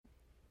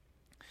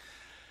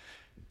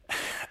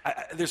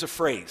There's a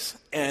phrase,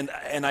 and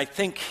I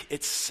think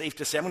it's safe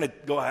to say, I'm going to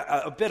go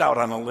a bit out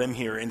on a limb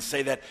here and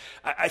say that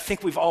I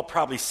think we've all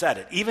probably said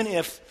it. Even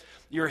if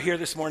you're here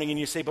this morning and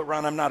you say, but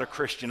Ron, I'm not a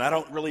Christian.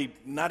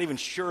 Not even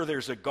sure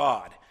there's a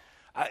God.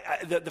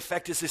 The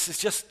fact is, this is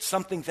just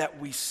something that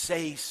we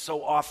say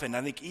so often.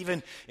 I think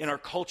even in our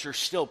culture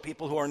still,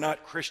 people who are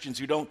not Christians,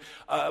 who don't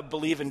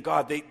believe in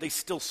God, they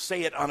still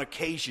say it on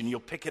occasion. You'll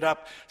pick it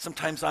up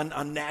sometimes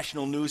on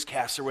national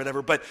newscasts or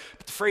whatever. But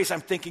the phrase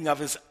I'm thinking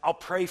of is, I'll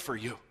pray for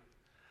you.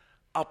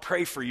 I'll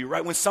pray for you,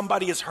 right? When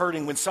somebody is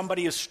hurting, when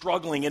somebody is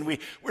struggling, and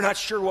we're not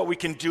sure what we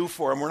can do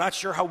for them, we're not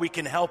sure how we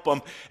can help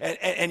them,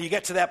 and you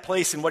get to that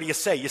place, and what do you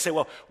say? You say,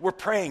 well, we're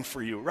praying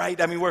for you,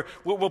 right? I mean,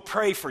 we'll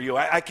pray for you.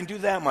 I can do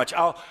that much.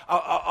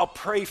 I'll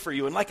pray for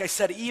you. And like I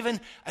said, even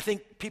I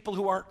think people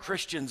who aren't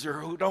Christians or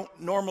who don't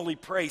normally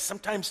pray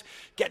sometimes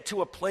get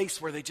to a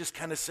place where they just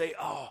kind of say,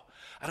 oh,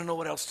 I don't know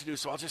what else to do,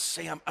 so I'll just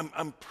say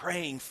I'm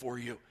praying for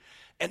you.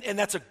 And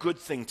that's a good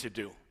thing to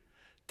do.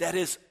 That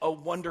is a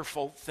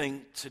wonderful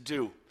thing to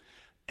do.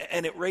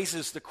 And it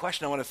raises the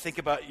question I want to think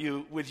about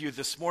with you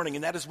this morning,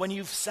 and that is when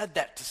you've said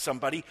that to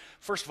somebody,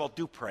 first of all,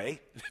 do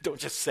pray. Don't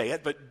just say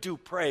it, but do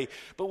pray.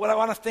 But what I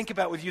want to think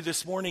about with you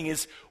this morning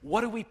is,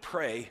 what do we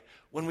pray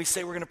when we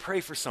say we're going to pray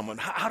for someone?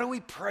 How do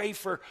we pray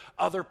for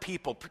other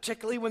people,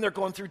 particularly when they're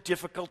going through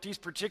difficulties,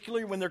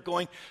 particularly when they're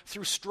going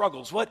through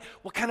struggles? What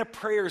kind of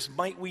prayers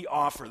might we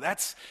offer?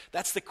 That's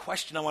the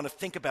question I want to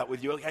think about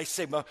with you. Like I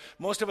say,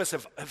 most of us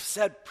have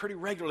said pretty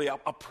regularly,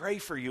 I'll pray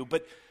for you,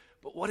 but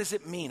what does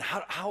it mean?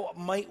 How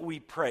might we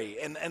pray?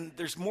 And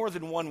there's more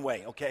than one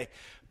way, okay?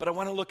 But I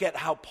want to look at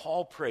how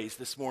Paul prays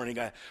this morning.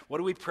 What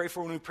do we pray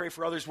for when we pray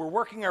for others? We're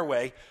working our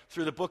way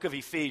through the book of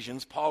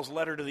Ephesians, Paul's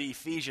letter to the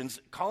Ephesians,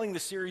 calling the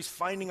series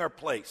Finding Our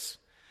Place.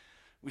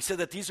 We said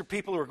that these are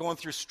people who are going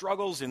through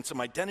struggles and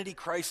some identity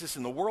crisis,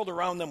 and the world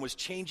around them was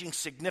changing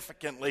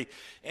significantly.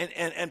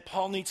 And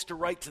Paul needs to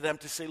write to them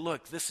to say,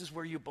 look, this is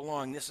where you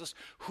belong. This is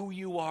who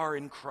you are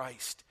in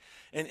Christ.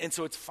 And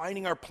so it's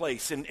finding our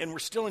place. And we're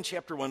still in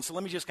chapter 1, so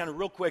let me just kind of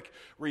real quick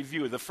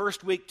review. The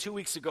first week, 2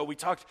 weeks ago, we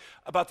talked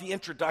about the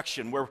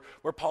introduction where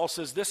Paul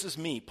says, this is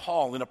me,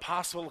 Paul, an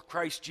apostle of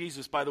Christ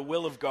Jesus by the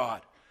will of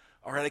God.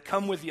 All right, I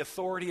come with the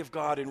authority of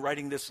God in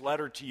writing this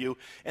letter to you.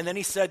 And then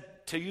he said,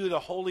 to you, the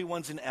holy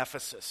ones in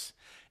Ephesus.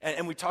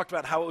 And we talked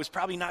about how it was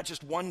probably not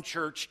just one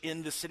church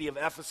in the city of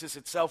Ephesus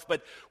itself,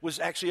 but was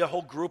actually a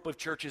whole group of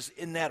churches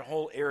in that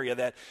whole area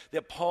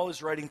that Paul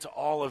is writing to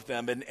all of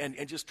them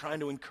and just trying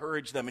to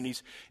encourage them, and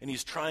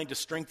he's trying to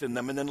strengthen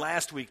them. And then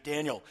last week,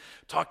 Daniel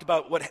talked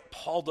about what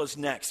Paul does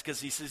next, because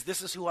he says,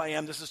 this is who I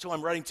am, this is who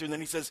I'm writing to. And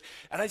then he says,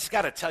 and I just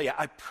got to tell you,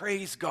 I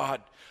praise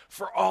God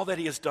for all that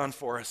he has done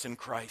for us in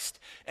Christ.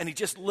 And he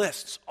just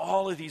lists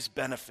all of these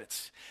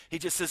benefits. He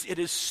just says, it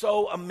is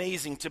so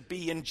amazing to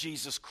be in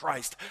Jesus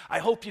Christ. I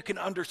hope you can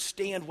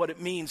understand what it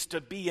means to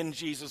be in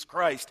Jesus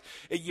Christ.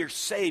 You're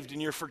saved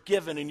and you're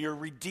forgiven and you're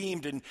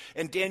redeemed.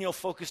 And Daniel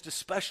focused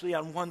especially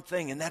on one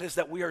thing, and that is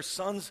that we are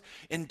sons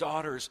and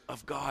daughters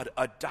of God,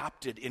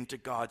 adopted into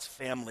God's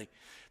family.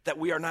 That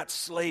we are not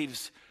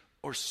slaves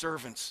or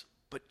servants,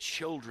 but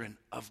children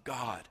of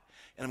God.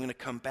 And I'm going to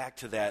come back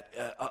to that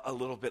a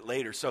little bit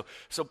later. So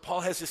Paul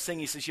has this thing.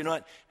 He says, you know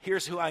what?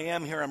 Here's who I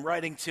am. Here I'm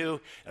writing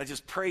to. And I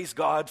just praise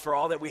God for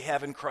all that we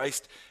have in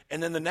Christ.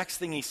 And then the next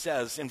thing he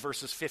says in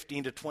verses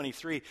 15 to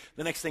 23,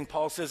 the next thing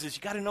Paul says is,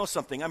 you got to know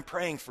something. I'm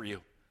praying for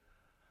you.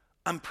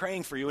 I'm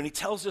praying for you. And he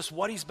tells us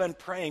what he's been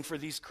praying for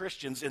these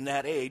Christians in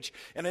that age.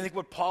 And I think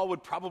what Paul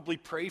would probably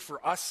pray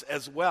for us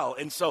as well.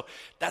 And so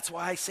that's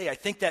why I say I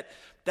think that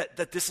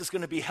this is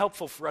going to be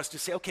helpful for us to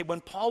say, okay, when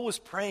Paul was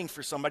praying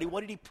for somebody,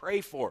 what did he pray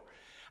for?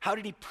 How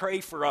did he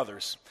pray for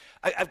others?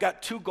 I've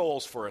got two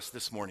goals for us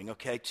this morning,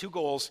 okay? Two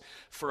goals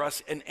for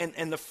us.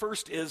 And the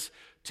first is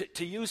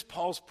to use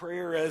Paul's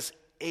prayer as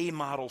a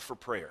model for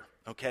prayer.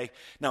 Okay,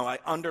 now I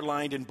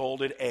underlined and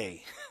bolded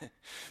A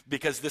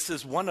because this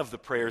is one of the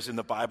prayers in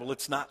the Bible.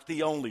 It's not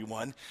the only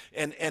one.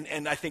 And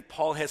I think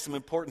Paul has some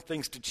important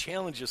things to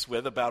challenge us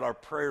with about our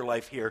prayer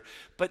life here.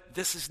 But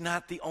this is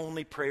not the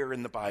only prayer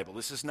in the Bible.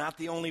 This is not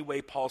the only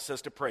way Paul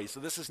says to pray. So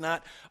this is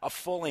not a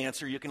full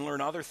answer. You can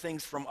learn other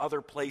things from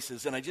other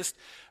places. And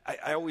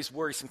I always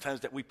worry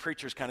sometimes that we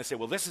preachers kind of say,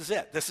 well, this is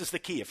it. This is the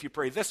key. If you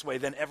pray this way,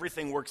 then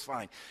everything works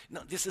fine.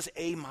 No, this is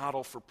a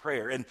model for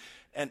prayer. And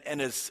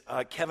as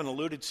Kevin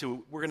alluded to,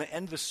 we're going to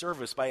end the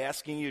service by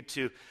asking you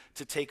to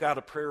take out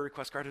a prayer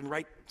request card and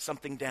write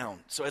something down.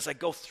 So as I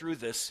go through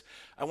this,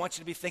 I want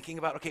you to be thinking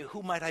about, okay,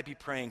 who might I be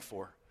praying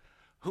for?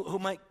 Who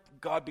might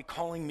God be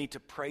calling me to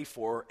pray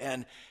for?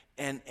 And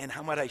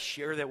how might I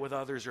share that with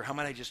others, or how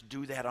might I just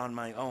do that on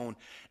my own?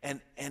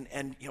 And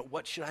you know,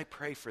 what should I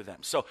pray for them?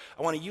 So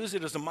I want to use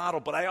it as a model,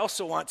 but I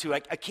also want to, I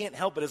can't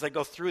help it as I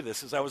go through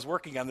this, as I was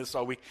working on this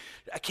all week,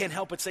 I can't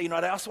help but say, you know,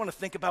 I also want to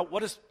think about,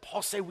 what does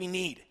Paul say we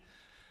need?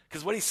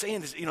 Because what he's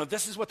saying is, you know,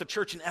 this is what the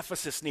church in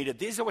Ephesus needed.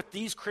 These are what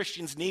these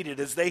Christians needed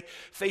as they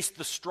faced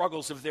the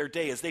struggles of their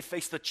day, as they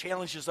faced the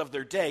challenges of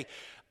their day.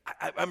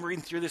 I'm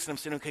reading through this and I'm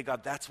saying, okay,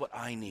 God, that's what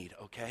I need,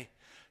 okay?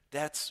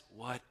 That's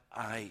what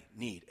I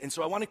need. And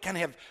so I want to kind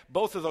of have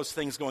both of those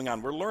things going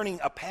on. We're learning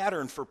a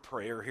pattern for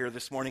prayer here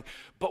this morning,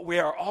 but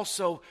we're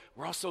also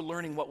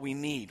learning what we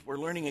need. We're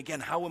learning, again,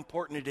 how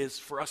important it is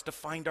for us to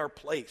find our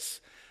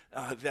place.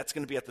 That's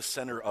going to be at the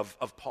center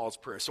of Paul's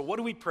prayer. So what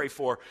do we pray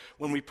for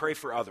when we pray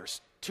for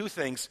others? Two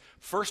things.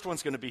 First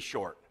one's going to be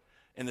short.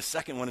 And the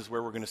second one is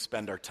where we're going to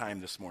spend our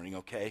time this morning,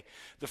 okay?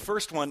 The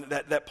first one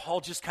that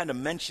Paul just kind of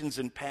mentions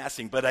in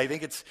passing, but I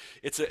think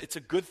it's a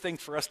good thing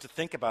for us to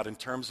think about in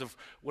terms of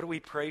what do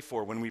we pray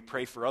for when we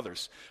pray for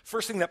others.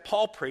 First thing that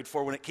Paul prayed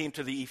for when it came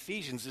to the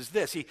Ephesians is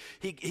this.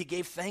 He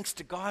gave thanks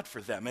to God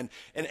for them.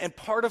 And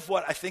part of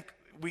what I think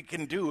we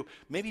can do,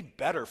 maybe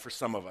better for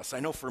some of us, I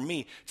know for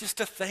me, just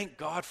to thank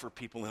God for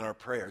people in our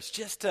prayers.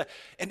 Just to,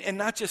 and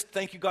not just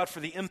thank you, God,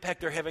 for the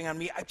impact they're having on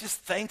me. I'm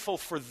just thankful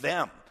for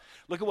them.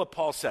 Look at what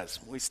Paul says.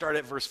 We start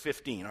at verse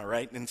 15, all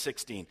right, and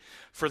 16.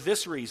 For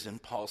this reason,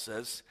 Paul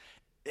says,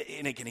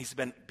 and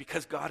again,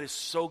 because God is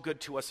so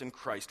good to us in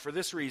Christ. For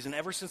this reason,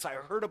 ever since I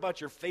heard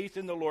about your faith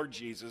in the Lord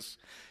Jesus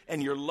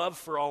and your love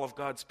for all of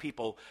God's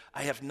people,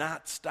 I have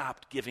not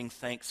stopped giving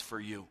thanks for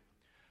you,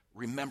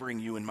 remembering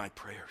you in my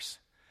prayers.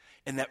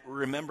 And that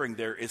remembering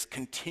there is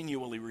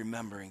continually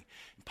remembering.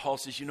 And Paul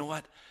says, you know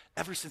what?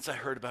 Ever since I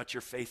heard about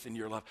your faith and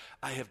your love,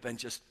 I have been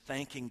just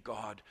thanking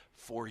God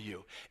for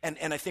you. And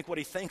I think what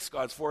he thanks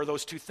God for are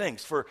those two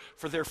things. For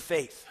their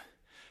faith,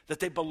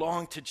 that they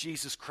belong to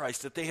Jesus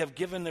Christ, that they have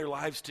given their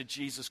lives to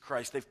Jesus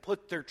Christ. They've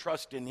put their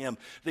trust in him.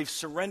 They've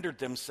surrendered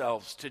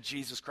themselves to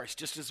Jesus Christ,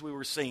 just as we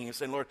were singing and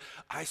saying, Lord,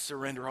 I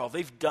surrender all.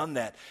 They've done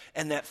that.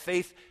 And that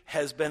faith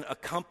has been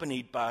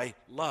accompanied by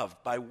love,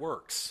 by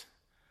works.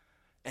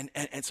 And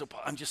so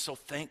I'm just so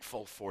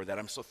thankful for that.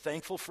 I'm so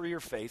thankful for your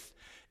faith,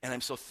 and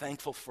I'm so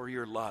thankful for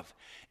your love.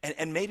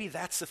 And maybe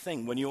that's the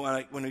thing when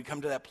we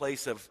come to that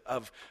place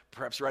of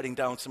perhaps writing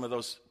down some of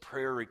those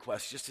prayer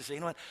requests, just to say,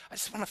 you know what, I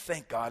just want to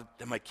thank God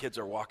that my kids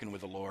are walking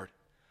with the Lord.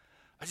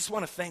 I just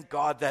want to thank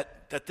God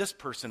that this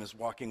person is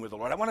walking with the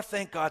Lord. I want to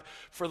thank God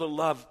for the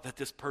love that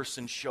this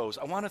person shows.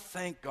 I want to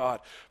thank God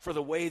for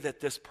the way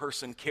that this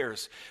person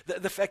cares.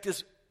 The fact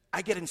is,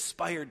 I get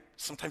inspired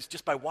sometimes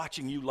just by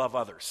watching you love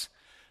others.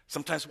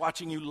 Sometimes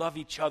watching you love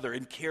each other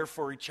and care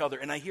for each other.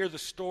 And I hear the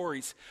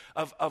stories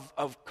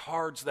of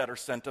cards that are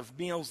sent, of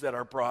meals that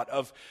are brought,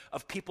 of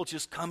people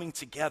just coming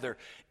together.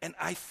 And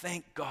I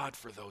thank God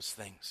for those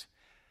things.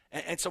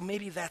 And so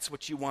maybe that's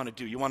what you want to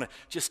do. You want to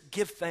just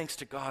give thanks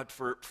to God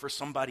for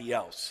somebody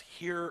else,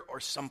 here or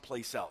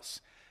someplace else.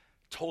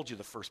 Told you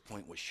the first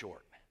point was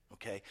short.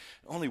 Okay,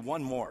 only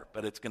one more,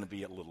 but it's going to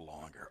be a little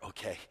longer,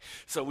 okay?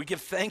 So we give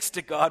thanks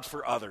to God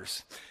for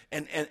others.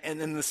 And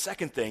then the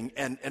second thing,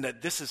 and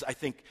this is, I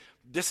think,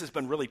 this has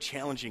been really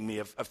challenging me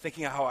of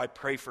thinking of how I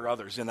pray for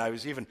others. And I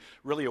was even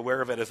really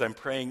aware of it as I'm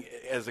praying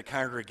as a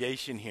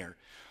congregation here.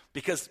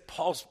 Because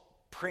Paul's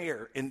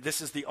prayer, and this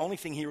is the only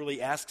thing he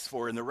really asks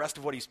for, and the rest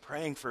of what he's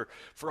praying for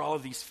all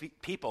of these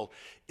people,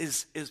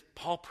 is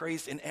Paul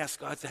prays and asks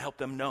God to help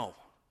them know.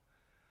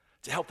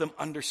 To help them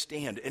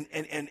understand.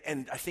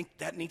 And I think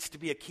that needs to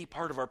be a key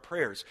part of our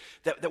prayers,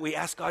 that we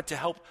ask God to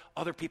help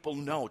other people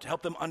know, to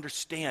help them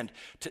understand,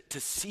 to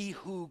see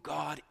who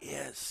God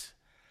is.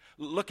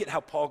 Look at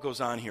how Paul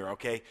goes on here,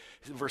 okay?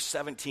 Verse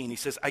 17, he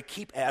says, I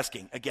keep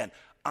asking, again,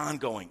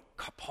 ongoing.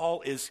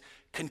 Paul is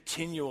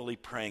continually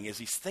praying. As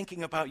he's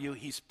thinking about you,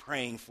 he's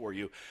praying for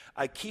you.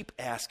 I keep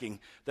asking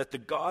that the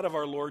God of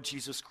our Lord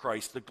Jesus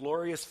Christ, the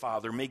glorious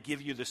Father, may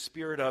give you the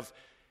spirit of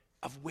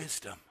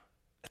wisdom.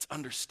 That's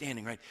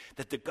understanding, right?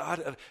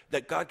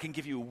 That God can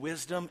give you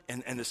wisdom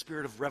and the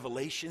spirit of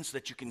revelation so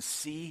that you can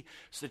see,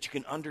 so that you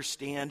can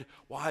understand.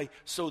 Why?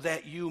 So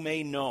that you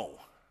may know.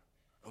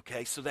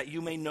 Okay? So that you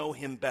may know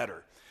him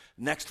better.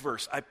 Next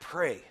verse. I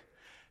pray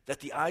that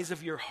the eyes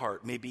of your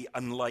heart may be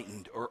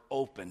enlightened or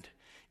opened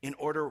in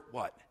order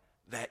what?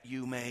 That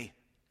you may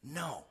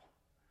know.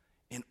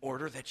 In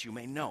order that you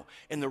may know.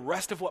 And the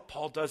rest of what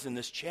Paul does in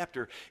this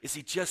chapter is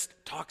he just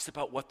talks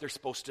about what they're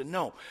supposed to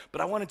know.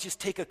 But I want to just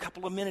take a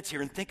couple of minutes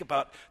here and think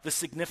about the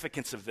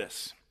significance of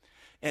this.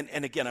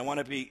 And again, I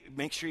want to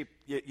make sure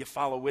you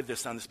follow with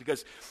this on this,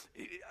 because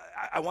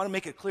I want to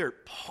make it clear,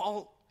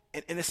 Paul,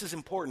 and this is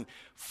important,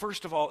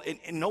 first of all,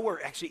 and nowhere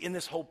actually in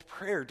this whole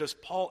prayer does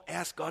Paul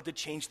ask God to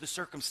change the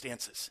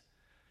circumstances.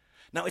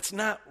 Now, it's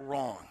not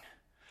wrong,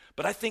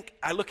 but I think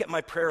I look at my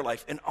prayer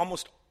life and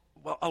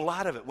a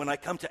lot of it, when I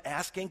come to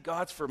asking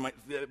God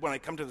when I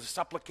come to the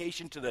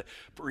supplication, to the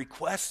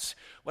requests,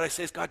 what I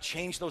say is, God,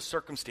 change those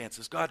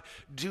circumstances. God,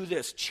 do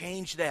this,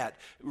 change that,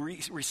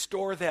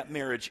 restore that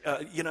marriage.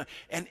 And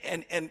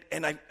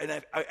I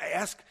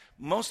ask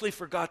mostly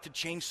for God to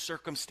change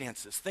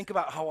circumstances. Think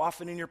about how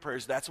often in your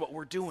prayers that's what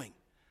we're doing.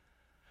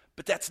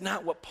 But that's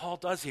not what Paul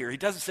does here. He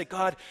doesn't say,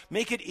 God,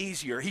 make it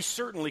easier. He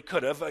certainly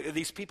could have.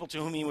 These people to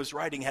whom he was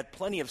writing had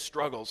plenty of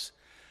struggles.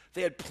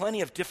 They had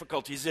plenty of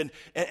difficulties,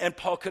 and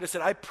Paul could have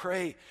said, I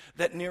pray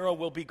that Nero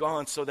will be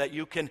gone so that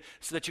you can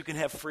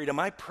have freedom.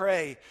 I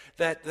pray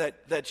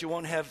that you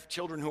won't have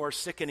children who are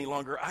sick any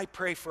longer. I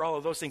pray for all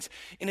of those things.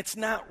 And it's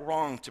not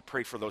wrong to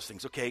pray for those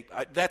things, okay?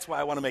 That's why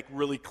I want to make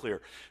really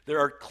clear. There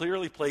are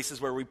clearly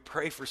places where we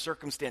pray for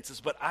circumstances,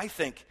 but I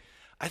think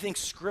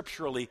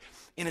scripturally,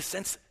 in a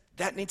sense,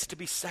 that needs to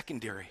be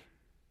secondary.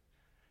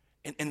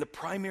 And the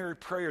primary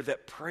prayer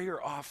that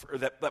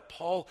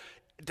Paul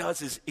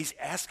does is he's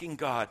asking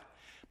God.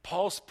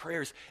 Paul's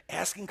prayers,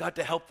 asking God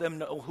to help them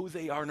know who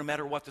they are no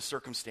matter what the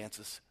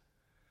circumstances.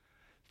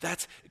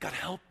 That's, God,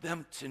 help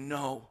them to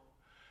know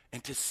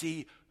and to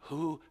see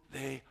who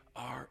they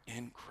are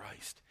in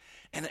Christ.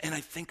 And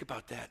I think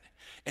about that.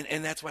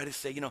 And that's why I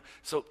say,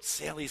 so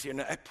Sally's here.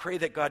 And I pray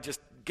that God just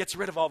gets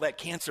rid of all that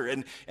cancer.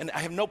 And I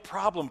have no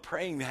problem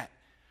praying that.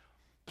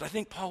 But I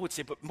think Paul would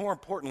say, but more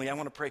importantly, I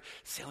want to pray,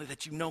 Sally,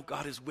 that you know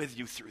God is with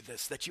you through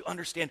this, that you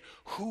understand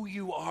who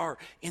you are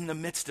in the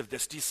midst of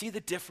this. Do you see the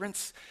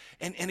difference?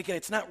 And again,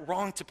 it's not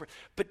wrong to pray,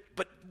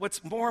 but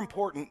what's more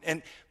important,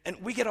 and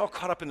we get all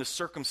caught up in the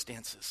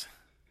circumstances.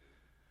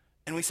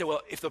 And we say,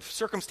 well, if the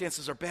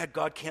circumstances are bad,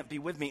 God can't be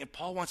with me. And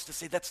Paul wants to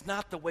say that's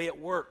not the way it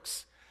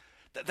works.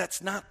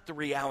 That's not the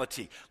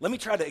reality. Let me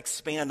try to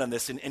expand on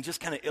this and just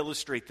kind of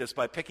illustrate this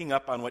by picking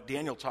up on what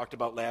Daniel talked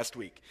about last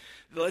week.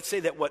 Let's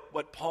say that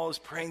what Paul is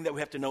praying that we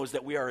have to know is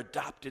that we are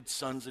adopted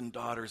sons and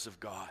daughters of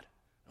God,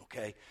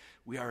 okay?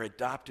 We are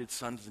adopted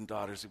sons and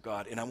daughters of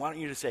God. And I want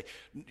you to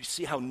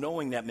see how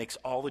knowing that makes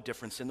all the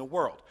difference in the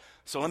world.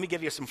 So let me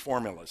give you some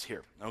formulas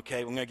here, okay?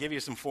 I'm going to give you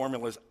some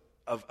formulas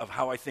of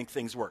how I think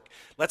things work.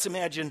 Let's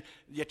imagine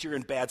that you're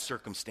in bad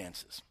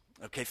circumstances.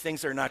 Okay,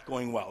 things are not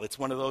going well. It's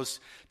one of those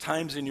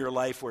times in your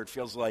life where it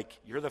feels like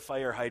you're the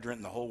fire hydrant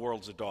and the whole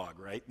world's a dog,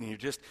 right? And you're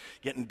just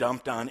getting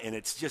dumped on, and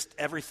it's just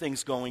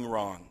everything's going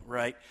wrong,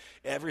 right?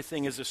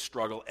 Everything is a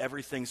struggle.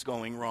 Everything's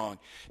going wrong.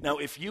 Now,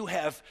 if you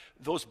have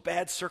those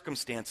bad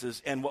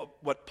circumstances and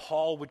what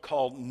Paul would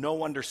call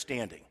no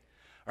understanding,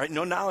 all right,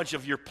 no knowledge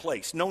of your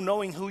place, no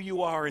knowing who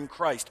you are in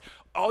Christ.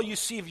 All you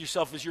see of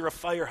yourself is you're a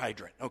fire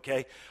hydrant,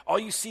 okay? All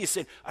you see is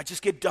saying, I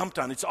just get dumped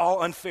on. It's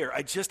all unfair.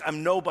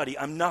 I'm nobody.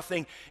 I'm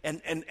nothing.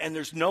 And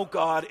there's no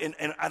God.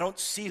 And I don't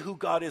see who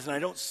God is. And I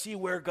don't see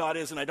where God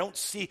is. And I don't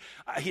see,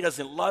 he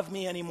doesn't love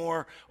me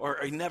anymore. Or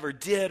he never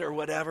did or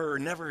whatever. Or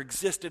never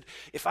existed.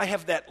 If I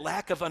have that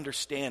lack of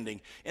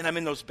understanding and I'm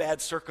in those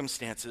bad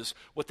circumstances,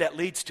 what that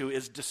leads to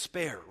is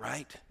despair,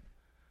 right?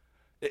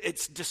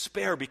 It's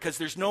despair because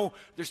there's no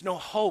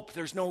hope.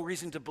 There's no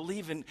reason to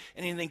believe in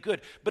anything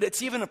good. But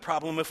it's even a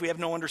problem if we have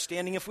no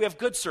understanding, if we have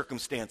good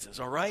circumstances,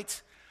 all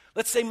right?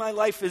 Let's say my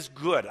life is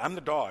good. I'm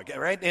the dog, all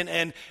right?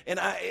 And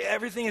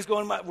everything is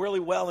going really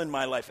well in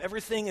my life.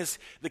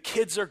 The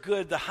kids are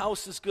good, the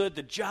house is good,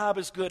 the job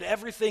is good,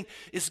 everything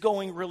is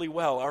going really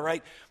well, all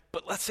right?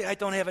 But let's say I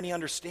don't have any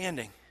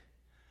understanding.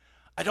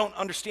 I don't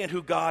understand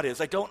who God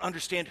is. I don't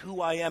understand who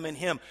I am in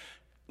him.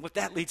 What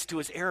that leads to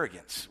is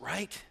arrogance,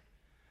 right?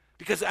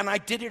 Because I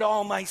did it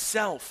all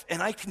myself,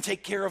 and I can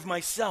take care of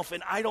myself,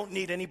 and I don't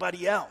need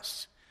anybody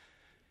else.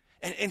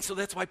 And so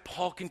that's why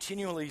Paul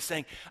continually is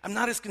saying, I'm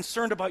not as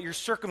concerned about your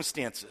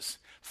circumstances.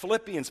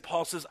 Philippians,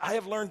 Paul says, I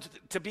have learned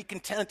to be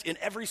content in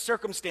every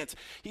circumstance.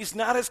 He's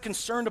not as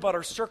concerned about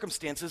our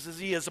circumstances as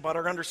he is about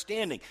our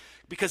understanding.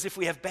 Because if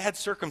we have bad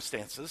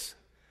circumstances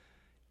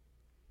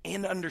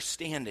and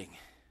understanding,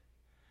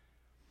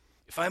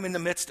 if I'm in the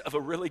midst of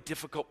a really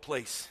difficult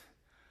place,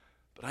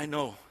 but I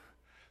know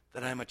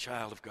that I'm a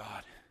child of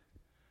God.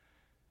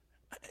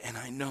 And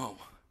I know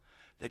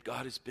that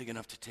God is big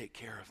enough to take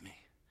care of me.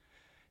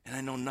 And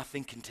I know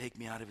nothing can take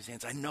me out of his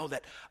hands. I know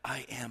that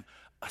I am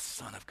a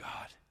son of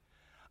God.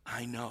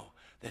 I know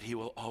that he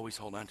will always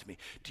hold on to me.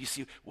 Do you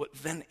see what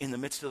then in the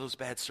midst of those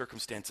bad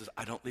circumstances,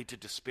 I don't lead to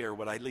despair.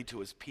 What I lead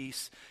to is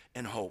peace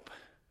and hope.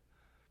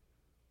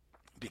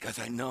 Because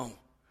I know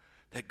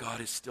that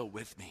God is still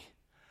with me.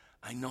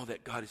 I know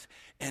that God is,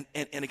 and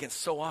again,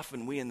 so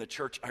often we in the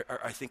church,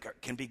 I think,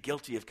 can be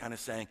guilty of kind of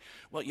saying,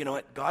 well, you know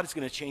what, God is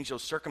going to change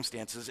those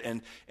circumstances,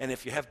 and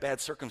if you have bad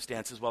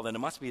circumstances, well, then it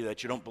must be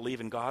that you don't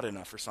believe in God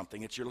enough or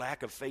something. It's your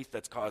lack of faith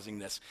that's causing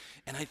this.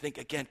 And I think,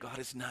 again, God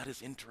is not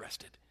as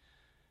interested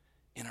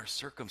in our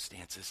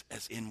circumstances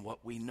as in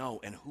what we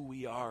know and who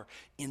we are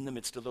in the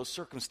midst of those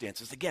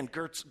circumstances. Again,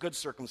 good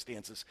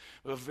circumstances,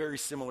 a very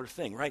similar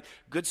thing, right?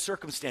 Good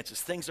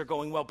circumstances, things are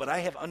going well, but I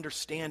have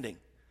understanding.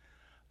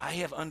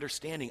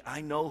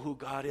 I know who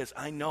God is.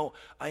 I know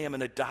I am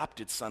an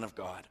adopted son of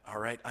God, all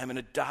right? I'm an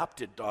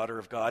adopted daughter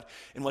of God,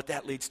 and what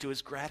that leads to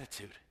is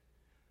gratitude,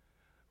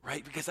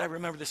 right? Because I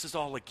remember this is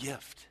all a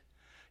gift.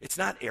 It's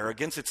not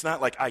arrogance. It's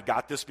not like I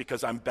got this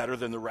because I'm better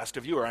than the rest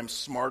of you, or I'm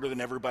smarter than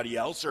everybody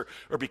else, or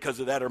because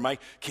of that, or my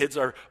kids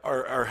are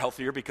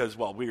healthier because,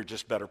 well, we're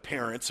just better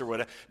parents or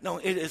whatever. No,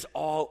 it is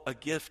all a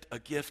gift, a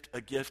gift, a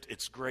gift.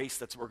 It's grace.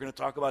 That's what we're going to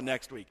talk about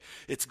next week.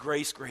 It's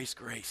grace, grace,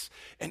 grace.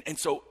 And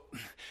so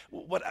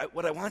what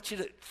I want you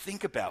to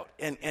think about,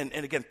 and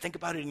again, think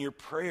about it in your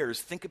prayers.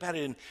 Think about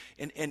it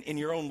in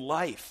your own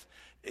life.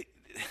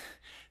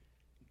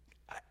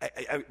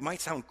 It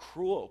might sound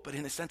cruel, but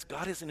in a sense,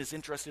 God isn't as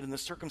interested in the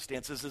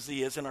circumstances as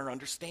he is in our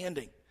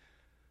understanding.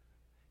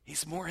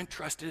 He's more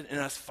interested in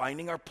us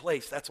finding our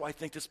place. That's why I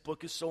think this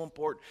book is so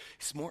important.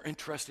 He's more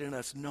interested in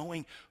us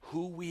knowing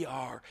who we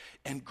are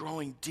and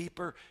growing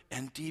deeper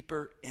and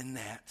deeper in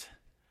that.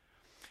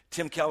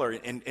 Tim Keller,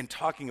 in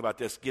talking about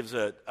this, gives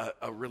a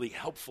really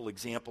helpful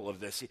example of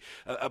this,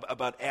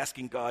 about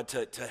asking God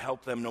to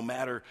help them no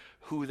matter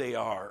who they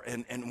are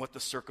and what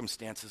the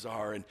circumstances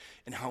are and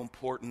how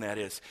important that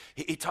is.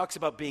 He talks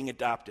about being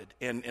adopted,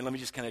 and let me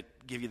just kind of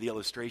give you the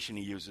illustration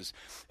he uses.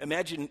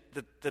 Imagine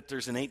that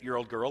there's an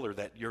 8-year-old girl, or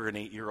that you're an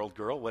 8-year-old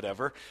girl,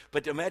 whatever,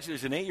 but imagine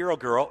there's an 8-year-old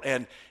girl,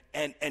 and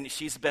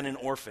she's been an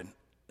orphan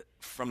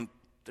from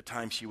the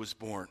time she was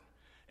born.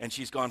 And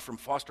she's gone from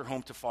foster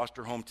home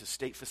to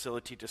state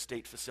facility to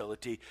state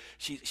facility.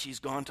 She's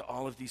gone to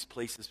all of these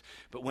places.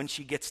 But when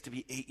she gets to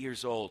be 8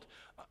 years old,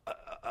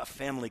 a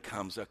family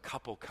comes, a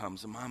couple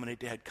comes, a mom and a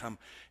dad come,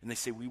 and they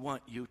say, we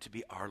want you to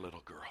be our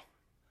little girl.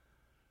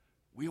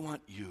 We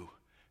want you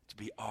to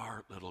be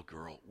our little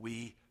girl.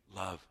 We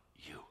love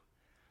you.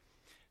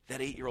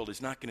 That 8-year-old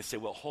is not going to say,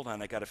 well, hold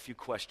on, I got a few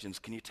questions.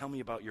 Can you tell me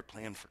about your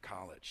plan for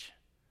college?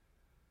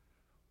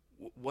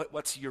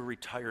 What's your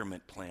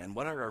retirement plan?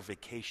 What are our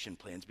vacation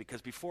plans?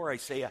 Because before I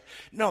say,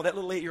 no, that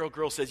little 8-year-old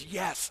girl says,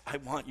 yes, I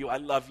want you, I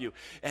love you.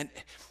 And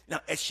now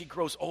as she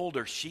grows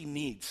older, she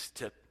needs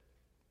to,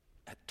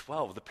 at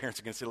 12, the parents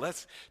are going to say,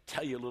 let's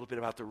tell you a little bit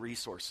about the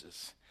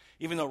resources.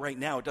 Even though right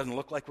now it doesn't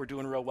look like we're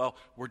doing real well,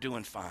 we're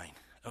doing fine.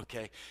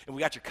 Okay, and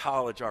we got your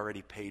college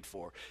already paid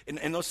for.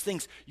 And those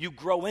things, you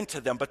grow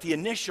into them, but the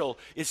initial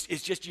is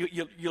just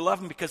you love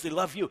them because they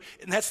love you.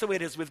 And that's the way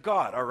it is with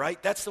God, all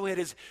right? That's the way it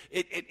is.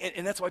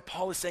 And that's why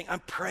Paul is saying,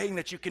 I'm praying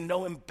that you can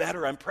know him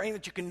better. I'm praying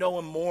that you can know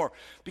him more.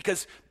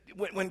 Because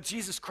when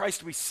Jesus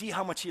Christ, we see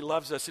how much he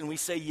loves us, and we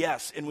say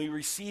yes, and we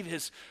receive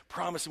his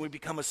promise, and we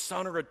become a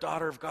son or a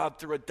daughter of God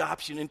through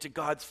adoption into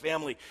God's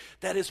family.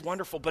 That is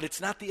wonderful, but it's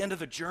not the end of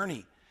the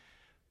journey.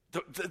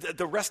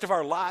 The rest of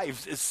our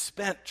lives is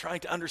spent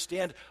trying to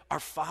understand our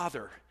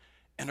Father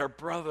and our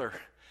brother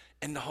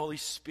and the Holy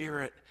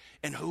Spirit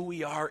and who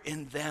we are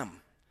in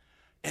them.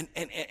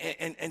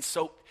 And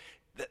so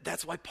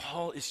that's why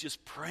Paul is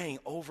just praying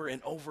over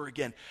and over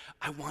again,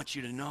 I want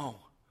you to know.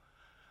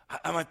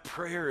 My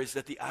prayer is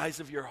that the eyes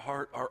of your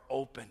heart are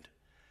opened.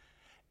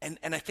 And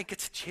I think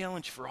it's a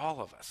challenge for all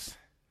of us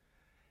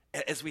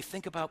as we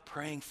think about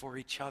praying for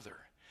each other.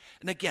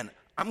 And again,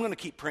 I'm going to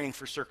keep praying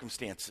for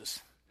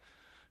circumstances.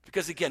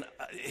 Because again,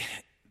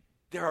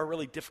 there are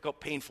really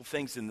difficult, painful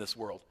things in this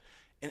world.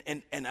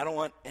 And I don't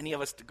want any of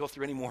us to go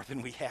through any more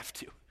than we have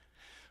to.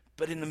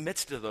 But in the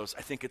midst of those,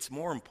 I think it's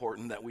more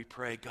important that we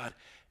pray, God,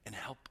 and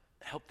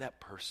help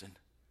that person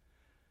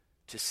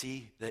to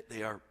see that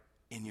they are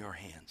in your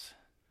hands.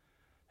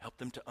 Help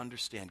them to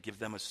understand. Give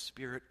them a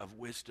spirit of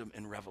wisdom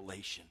and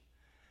revelation.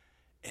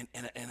 And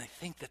I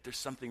think that there's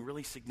something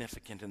really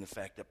significant in the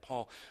fact that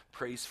Paul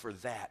prays for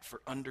that,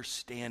 for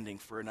understanding,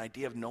 for an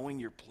idea of knowing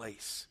your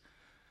place,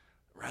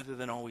 rather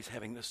than always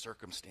having the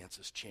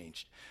circumstances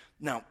changed.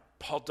 Now,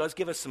 Paul does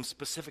give us some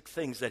specific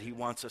things that he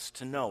wants us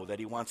to know, that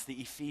he wants the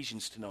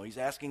Ephesians to know. He's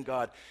asking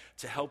God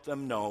to help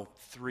them know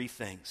 3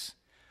 things.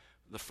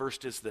 The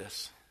first is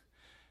this.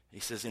 He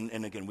says,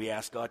 and again, we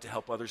ask God to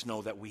help others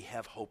know that we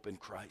have hope in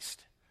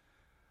Christ.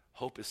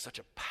 Hope is such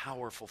a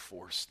powerful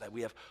force, that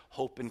we have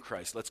hope in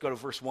Christ. Let's go to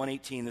verse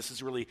 118. This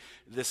is really,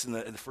 this and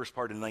the first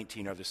part of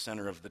 19 are the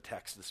center of the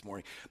text this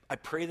morning. I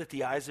pray that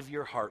the eyes of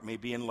your heart may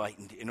be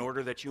enlightened, in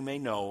order that you may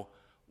know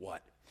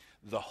what?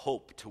 The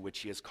hope to which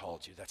he has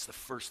called you. That's the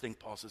first thing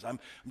Paul says. I'm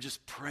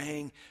just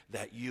praying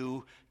that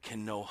you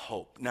can know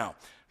hope. Now,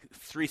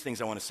 3 things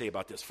I want to say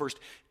about this. First,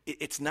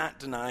 it's not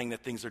denying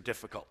that things are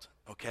difficult,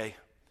 okay?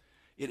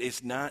 It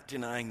is not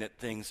denying that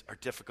things are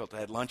difficult. I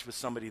had lunch with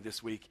somebody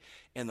this week,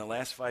 and the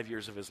last 5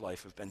 years of his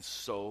life have been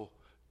so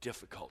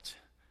difficult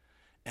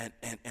and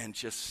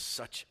just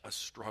such a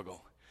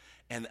struggle.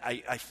 And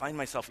I find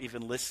myself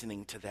even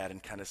listening to that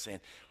and kind of saying,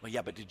 well,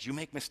 yeah, but did you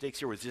make mistakes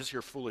here? Was this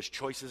your foolish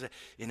choices?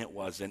 And it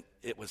wasn't.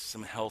 It was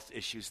some health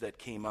issues that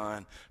came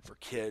on for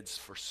kids,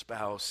 for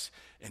spouse,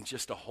 and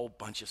just a whole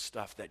bunch of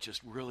stuff that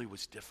just really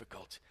was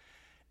difficult.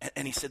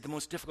 And he said the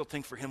most difficult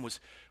thing for him was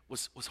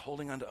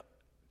holding on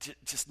to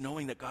just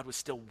knowing that God was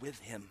still with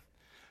him,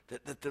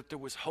 that there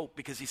was hope,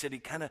 because he said he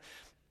kind of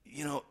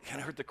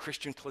heard the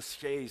Christian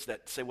cliches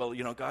that say, well,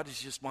 God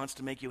just wants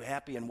to make you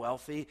happy and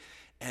wealthy,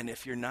 and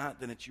if you're not,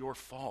 then it's your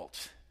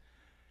fault.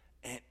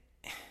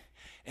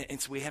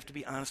 And so we have to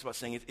be honest about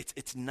saying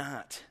it's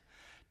not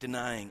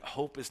denying.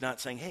 Hope is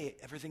not saying, hey,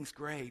 everything's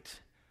great.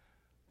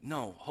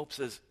 No, hope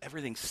says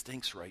everything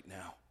stinks right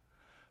now,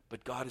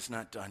 but God is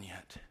not done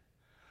yet.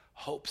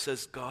 Hope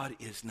says God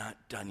is not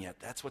done yet.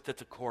 That's what's at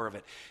the core of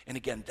it. And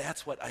again,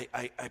 that's what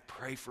I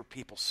pray for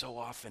people so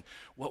often.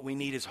 What we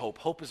need is hope.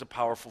 Hope is a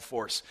powerful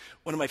force.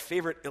 One of my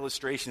favorite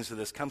illustrations of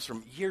this comes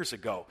from years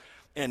ago,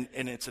 and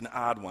it's an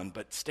odd one,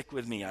 but stick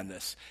with me on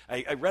this.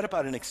 I read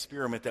about an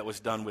experiment that was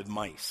done with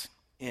mice.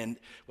 And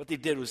what they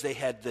did was they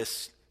had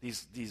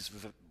these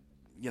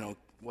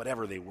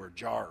whatever they were,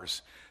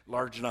 jars,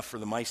 large enough for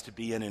the mice to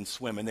be in and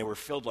swim, and they were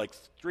filled like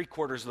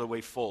 3/4 of the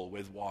way full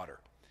with water.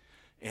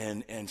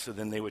 And so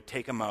then they would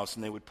take a mouse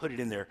and they would put it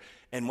in there,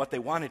 and what they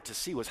wanted to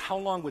see was how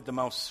long would the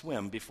mouse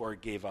swim before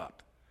it gave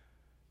up,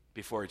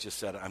 before it just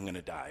said, I'm going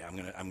to die, I'm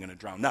going to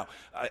drown. Now,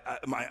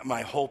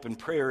 my hope and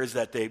prayer is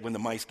that when the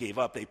mice gave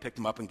up, they picked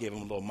them up and gave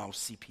them a little mouse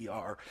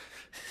CPR,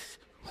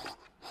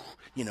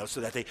 so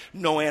that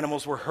no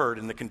animals were hurt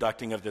in the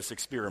conducting of this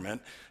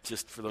experiment,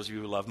 just for those of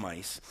you who love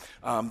mice.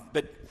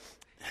 But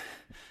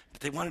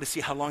they wanted to see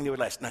how long they would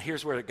last. Now,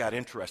 here's where it got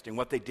interesting.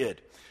 What they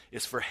did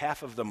is for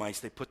half of the mice,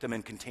 they put them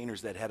in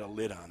containers that had a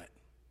lid on it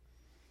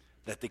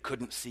that they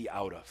couldn't see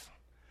out of,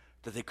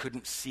 that they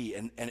couldn't see,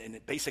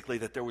 and basically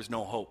that there was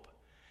no hope.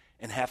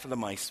 And half of the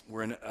mice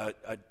were in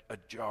a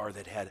jar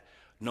that had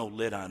no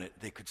lid on it.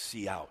 They could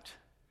see out.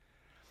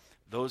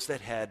 Those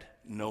that had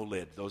no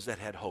lid, those that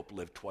had hope,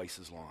 lived twice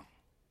as long.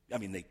 I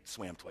mean, they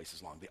swam twice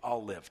as long. They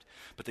all lived.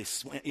 But they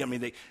swam,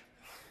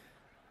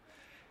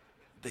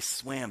 they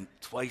swam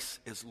twice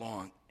as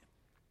long.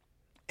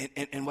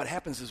 And what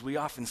happens is we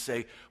often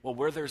say, well,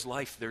 where there's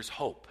life, there's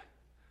hope.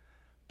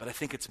 But I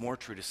think it's more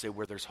true to say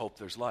where there's hope,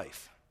 there's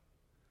life.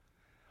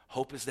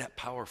 Hope is that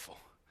powerful.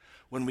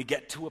 When we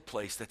get to a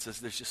place that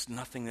says there's just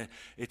nothing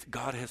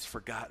God has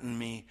forgotten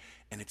me,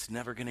 and it's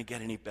never going to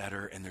get any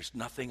better, and there's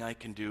nothing I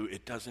can do,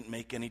 it doesn't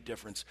make any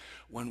difference.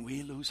 When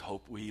we lose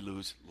hope, we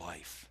lose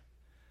life.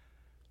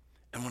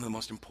 And one of the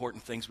most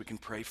important things we can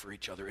pray for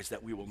each other is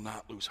that we will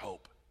not lose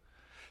hope,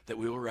 that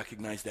we will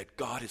recognize that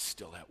God is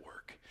still at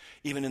work,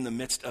 even in the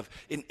midst of,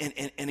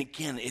 and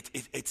again,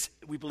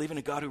 we believe in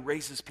a God who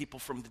raises people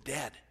from the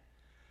dead.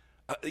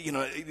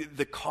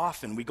 The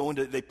coffin,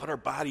 they put our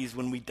bodies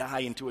when we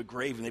die into a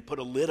grave, and they put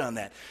a lid on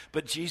that.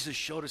 But Jesus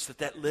showed us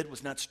that lid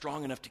was not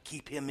strong enough to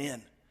keep him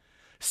in.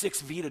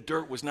 6 feet of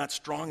dirt was not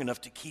strong enough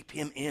to keep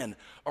him in.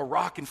 A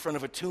rock in front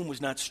of a tomb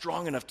was not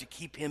strong enough to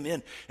keep him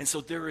in. And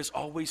so there is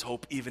always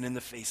hope, even in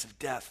the face of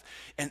death.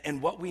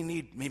 And what we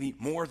need, maybe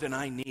more than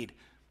I need,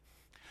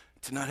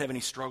 to not have any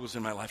struggles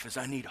in my life, is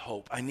I need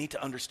hope. I need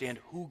to understand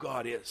who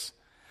God is.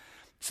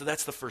 So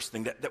that's the first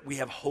thing, that we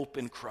have hope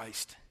in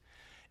Christ.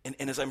 And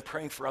as I'm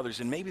praying for others,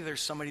 and maybe there's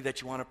somebody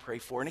that you want to pray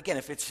for, and again,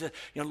 if it's,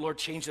 Lord,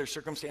 change their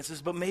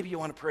circumstances, but maybe you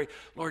want to pray,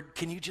 Lord,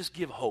 can you just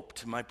give hope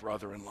to my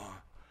brother-in-law?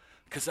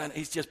 Because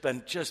he's just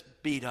been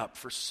beat up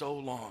for so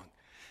long.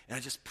 And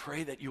I just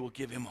pray that you will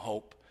give him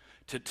hope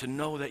to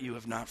know that you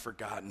have not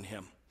forgotten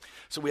him.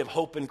 So we have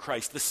hope in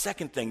Christ. The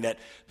second thing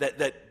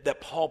that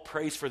Paul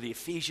prays for the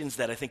Ephesians,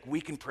 that I think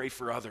we can pray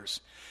for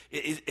others,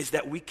 is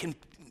that we can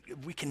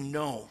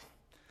know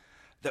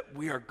that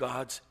we are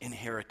God's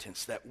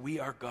inheritance, that we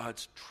are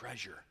God's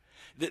treasure.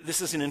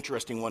 This is an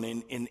interesting one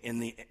in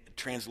the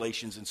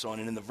translations and so on,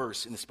 and in the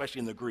verse, and especially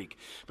in the Greek.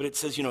 But it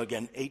says,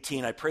 again,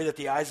 18, I pray that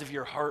the eyes of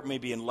your heart may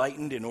be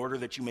enlightened in order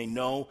that you may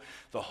know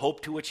the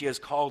hope to which he has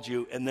called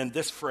you. And then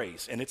this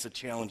phrase, and it's a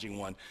challenging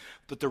one,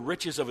 but the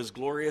riches of his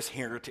glorious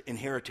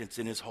inheritance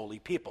in his holy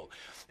people.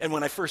 And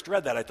when I first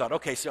read that, I thought,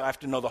 okay, so I have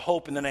to know the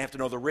hope, and then I have to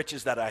know the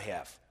riches that I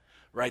have.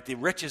 Right, the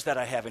riches that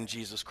I have in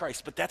Jesus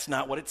Christ. But that's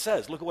not what it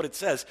says. Look at what it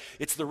says.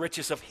 It's the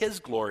riches of his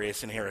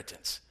glorious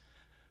inheritance.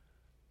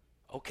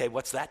 Okay,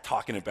 what's that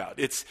talking about?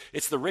 It's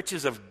the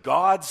riches of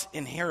God's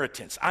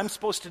inheritance. I'm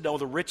supposed to know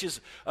the riches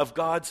of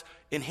God's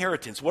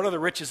inheritance. What are the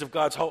riches of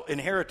God's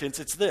inheritance?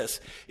 It's this.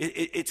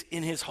 It's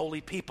in his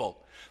holy people.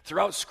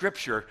 Throughout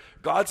Scripture,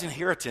 God's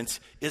inheritance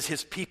is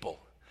his people.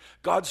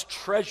 God's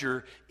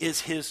treasure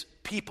is his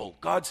people.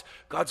 God's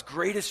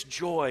greatest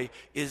joy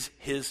is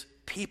his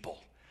people.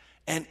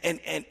 And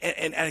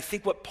I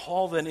think what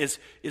Paul then is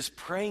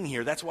praying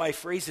here, that's why I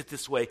phrase it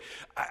this way.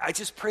 I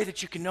just pray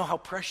that you can know how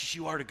precious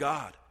you are to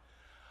God.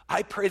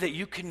 I pray that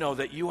you can know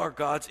that you are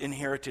God's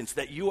inheritance,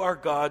 that you are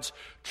God's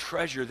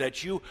treasure,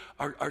 that you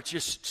are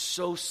just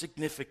so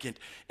significant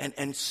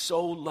and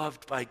so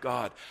loved by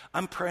God.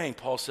 I'm praying,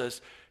 Paul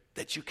says,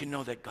 that you can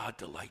know that God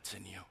delights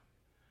in you.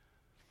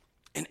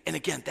 And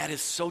again, that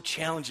is so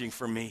challenging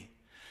for me.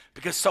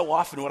 Because so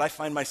often what I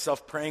find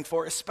myself praying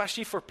for,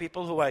 especially for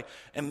people who I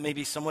am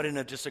maybe somewhat in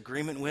a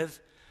disagreement with,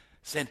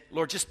 saying,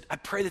 Lord, I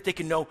pray that they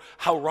can know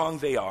how wrong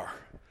they are.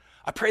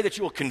 I pray that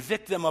you will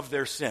convict them of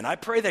their sin. I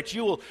pray that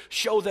you will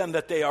show them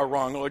that they are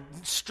wrong. Lord,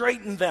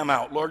 straighten them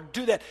out. Lord,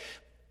 do that.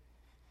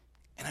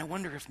 And I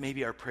wonder if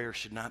maybe our prayer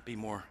should not be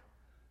more,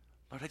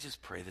 Lord, I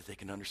just pray that they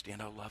can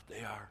understand how loved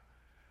they are.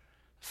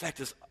 The fact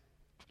is,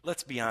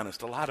 let's be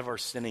honest, a lot of our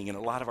sinning and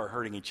a lot of our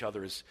hurting each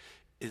other is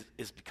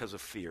because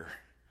of fear.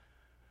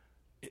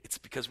 It's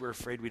because we're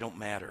afraid we don't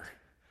matter.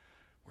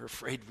 We're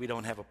afraid we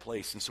don't have a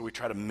place, and so we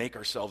try to make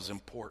ourselves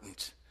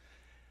important.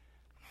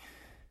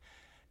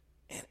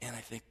 And I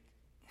think,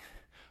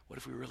 what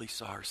if we really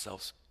saw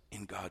ourselves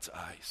in God's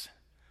eyes?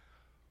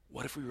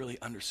 What if we really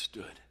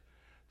understood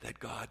that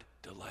God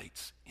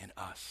delights in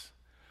us?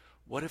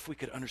 What if we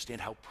could understand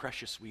how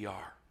precious we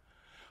are?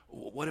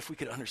 What if we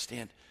could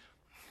understand,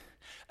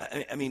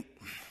 I mean,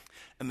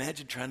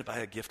 imagine trying to buy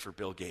a gift for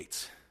Bill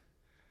Gates.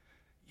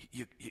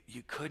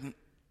 You couldn't.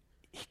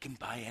 He can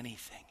buy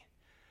anything.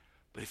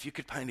 But if you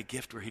could find a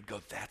gift where he'd go,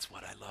 that's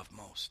what I love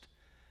most.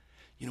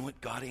 You know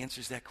what? God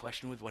answers that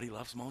question with what he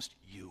loves most?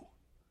 You.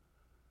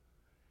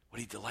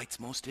 What he delights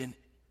most in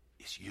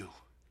is you.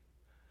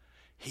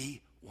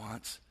 He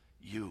wants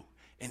you.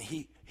 And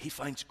he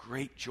finds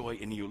great joy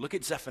in you. Look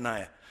at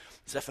Zephaniah.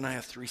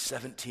 Zephaniah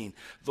 3:17.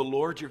 The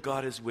Lord your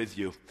God is with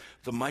you,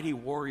 the mighty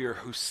warrior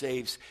who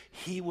saves.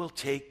 He will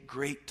take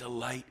great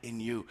delight in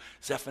you.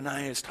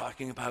 Zephaniah is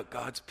talking about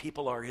God's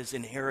people are his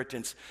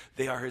inheritance.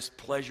 They are his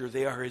pleasure.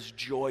 They are his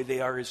joy.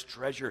 They are his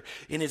treasure.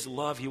 In his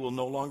love, he will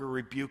no longer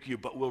rebuke you,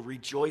 but will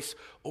rejoice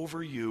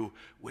over you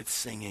with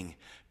singing.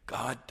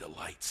 God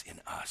delights in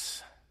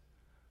us.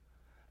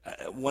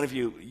 One of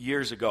you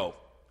years ago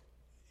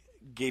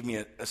gave me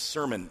a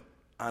sermon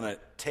on a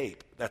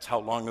tape. That's how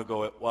long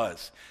ago it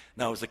was.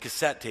 Now, it was a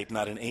cassette tape,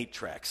 not an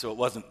 8-track, so it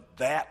wasn't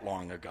that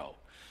long ago.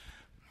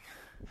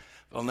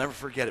 But I'll never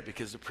forget it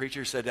because the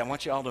preacher said, I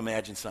want you all to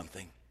imagine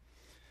something.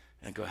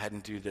 And go ahead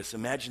and do this.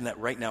 Imagine that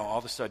right now, all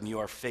of a sudden, you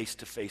are face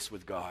to face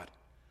with God.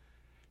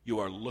 You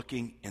are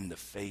looking in the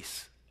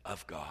face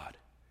of God.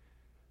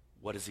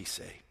 What does he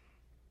say?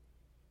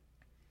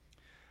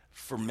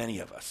 For many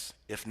of us,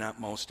 if not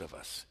most of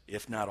us,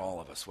 if not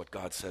all of us, what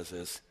God says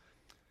is,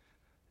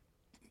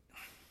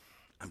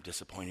 I'm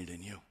disappointed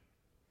in you.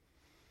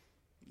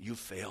 You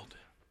failed.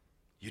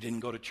 You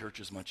didn't go to church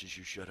as much as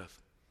you should have.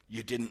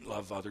 You didn't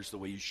love others the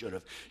way you should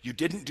have. You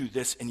didn't do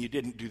this and you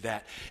didn't do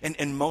that.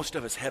 And most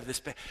of us have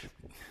this.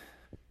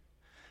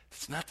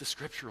 It's not the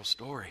scriptural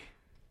story.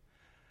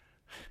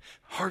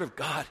 Heart of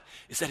God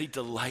is that he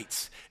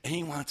delights, and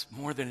he wants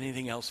more than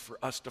anything else for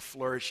us to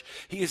flourish.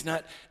 He is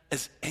not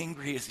as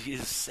angry as he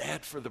is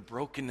sad for the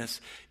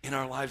brokenness in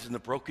our lives and the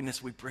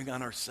brokenness we bring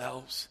on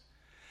ourselves.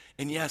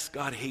 And yes,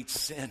 God hates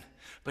sin,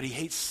 but he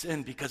hates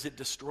sin because it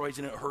destroys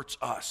and it hurts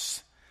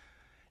us.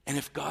 And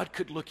if God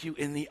could look you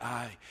in the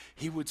eye,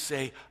 he would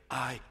say,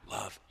 I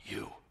love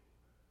you.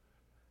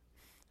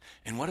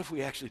 And what if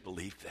we actually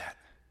believed that?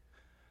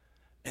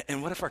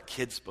 And what if our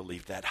kids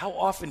believe that? How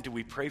often do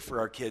we pray for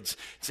our kids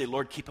and say,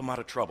 Lord, keep them out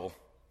of trouble?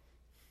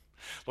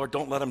 Lord,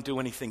 don't let them do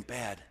anything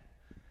bad.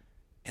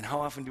 And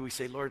how often do we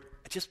say, Lord,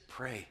 I just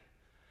pray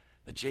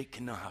that Jake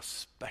can know how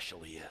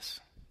special he is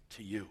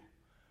to you.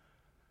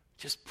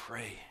 Just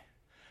pray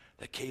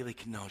that Kaylee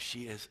can know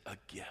she is a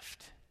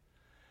gift,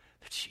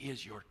 that she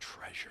is your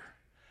treasure,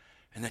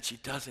 and that she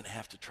doesn't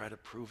have to try to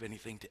prove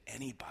anything to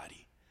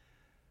anybody.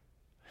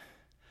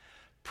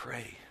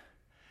 Pray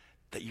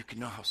that you can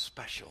know how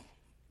special,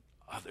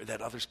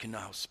 that others can know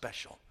how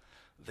special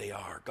they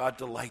are. God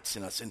delights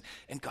in us,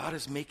 and God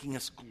is making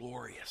us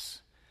glorious.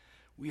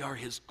 We are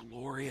his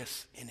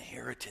glorious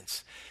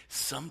inheritance.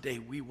 Someday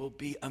we will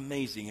be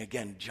amazing.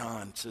 Again,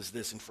 John says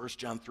this in 1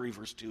 John 3,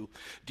 verse 2.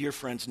 Dear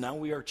friends, now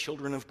we are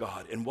children of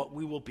God, and what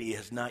we will be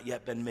has not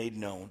yet been made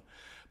known.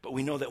 But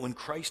we know that when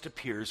Christ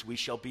appears, we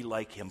shall be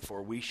like him,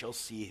 for we shall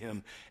see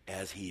him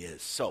as he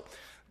is. So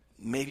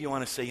maybe you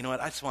want to say, you know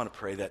what, I just want to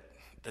pray that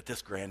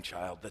this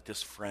grandchild, that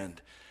this friend,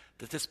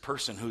 that this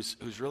person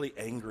who's really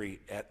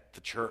angry at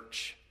the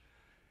church,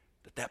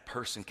 that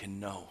person can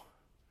know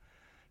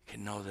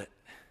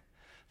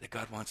that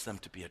God wants them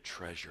to be a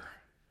treasure,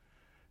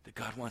 that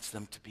God wants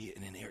them to be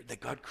an inheritance, that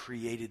God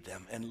created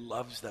them and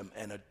loves them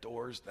and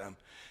adores them,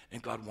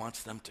 and God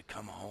wants them to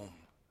come home.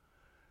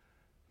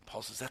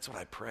 Paul says, that's what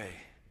I pray,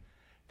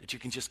 that you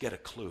can just get a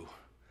clue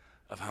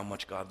of how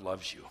much God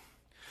loves you.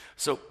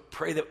 So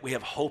pray that we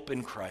have hope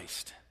in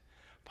Christ.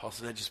 Paul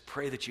says, I just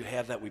pray that you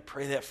have that. We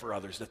pray that for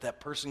others, that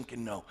person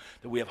can know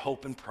that we have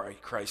hope in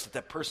Christ,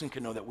 that person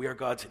can know that we are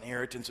God's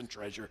inheritance and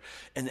treasure.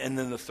 And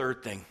then the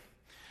third thing,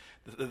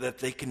 that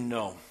they can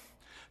know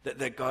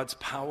that God's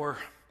power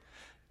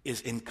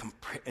is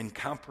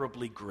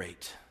incomparably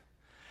great.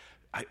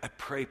 I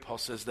pray, Paul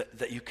says,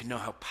 that you can know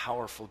how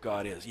powerful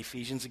God is.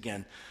 Ephesians,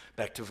 again,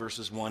 back to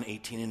verses 1,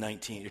 18 and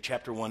 19, or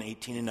chapter 1,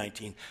 18 and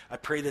 19. I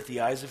pray that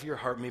the eyes of your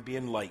heart may be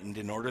enlightened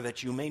in order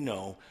that you may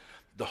know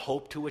the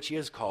hope to which he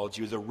has called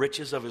you, the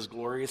riches of his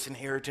glorious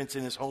inheritance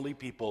in his holy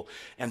people,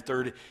 and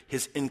third,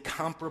 his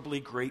incomparably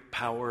great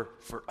power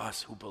for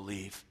us who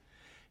believe.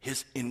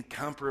 His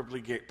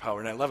incomparably great power.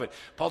 And I love it.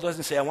 Paul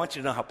doesn't say, I want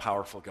you to know how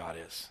powerful God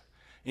is.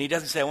 And he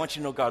doesn't say, I want you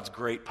to know God's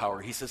great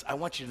power. He says, I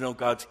want you to know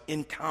God's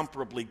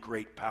incomparably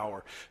great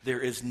power. There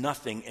is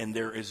nothing and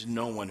there is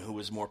no one who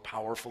is more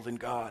powerful than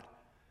God.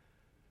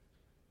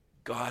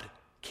 God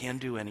can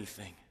do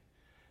anything.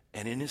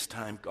 And in his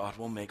time, God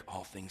will make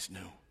all things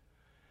new.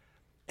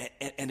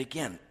 And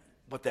again,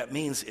 what that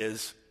means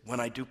is when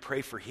I do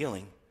pray for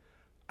healing,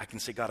 I can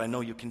say, God, I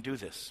know you can do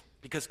this.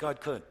 Because God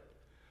could.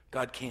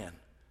 God can.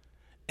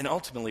 And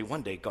ultimately,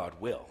 one day, God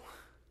will.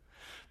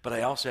 But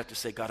I also have to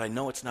say, God, I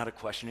know it's not a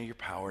question of your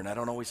power, and I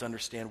don't always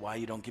understand why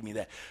you don't give me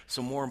that.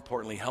 So more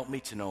importantly, help me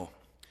to know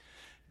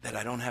that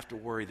I don't have to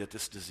worry that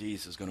this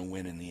disease is going to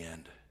win in the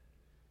end.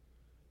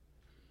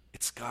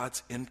 It's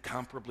God's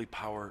incomparably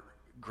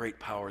great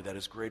power that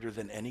is greater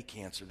than any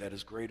cancer, that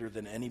is greater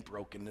than any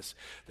brokenness,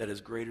 that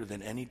is greater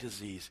than any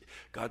disease.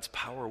 God's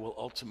power will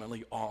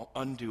ultimately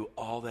undo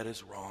all that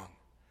is wrong.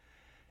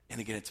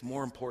 And again, it's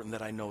more important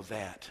that I know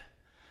that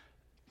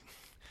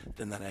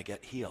than that I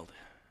get healed.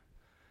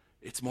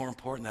 It's more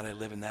important that I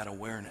live in that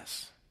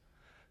awareness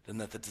than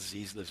that the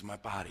disease lives in my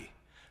body.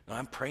 Now,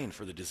 I'm praying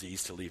for the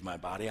disease to leave my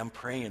body. I'm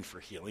praying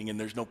for healing, and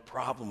there's no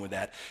problem with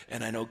that.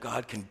 And I know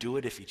God can do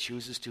it if he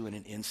chooses to in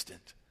an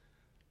instant.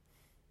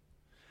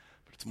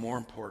 But it's more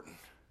important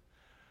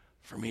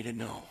for me to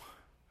know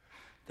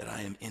that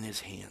I am in his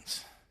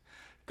hands.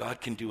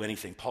 God can do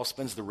anything. Paul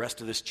spends the rest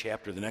of this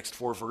chapter, the next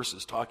 4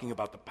 verses, talking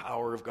about the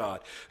power of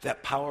God.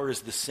 That power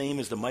is the same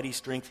as the mighty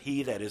strength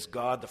he, that is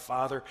God the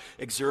Father,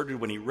 exerted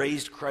when he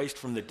raised Christ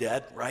from the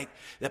dead, right?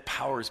 That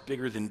power is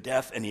bigger than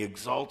death, and he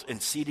exalted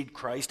and seated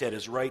Christ at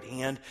his right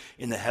hand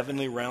in the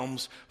heavenly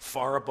realms,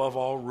 far above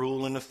all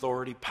rule and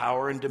authority,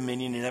 power and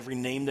dominion, and every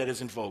name that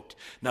is invoked,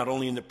 not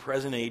only in the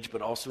present age,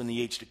 but also in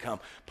the age to come.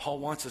 Paul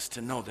wants us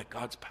to know that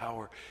God's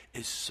power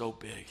is so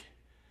big,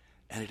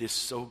 and it is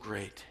so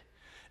great.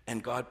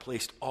 And God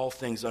placed all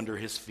things under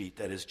his feet,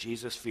 that is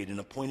Jesus' feet, and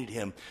appointed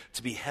him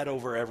to be head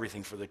over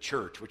everything for the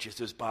church, which is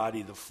his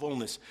body, the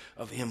fullness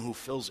of him who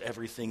fills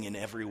everything in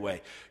every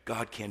way.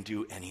 God can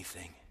do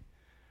anything.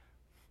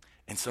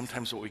 And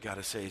sometimes what we got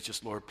to say is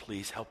just, Lord,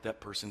 please help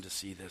that person to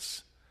see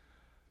this.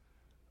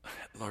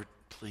 Lord,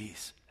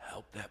 please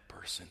help that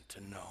person to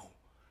know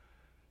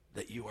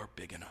that you are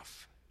big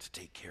enough to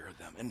take care of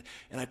them.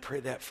 And I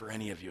pray that for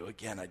any of you.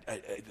 Again,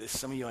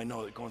 some of you I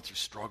know are going through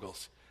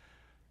struggles.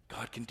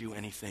 God can do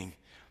anything.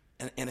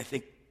 And I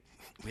think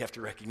we have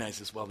to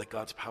recognize as well that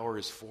God's power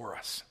is for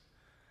us.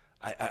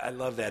 I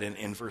love that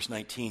in verse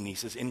 19. He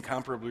says,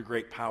 incomparably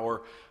great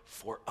power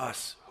for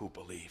us who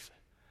believe.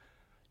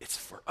 It's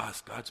for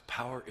us. God's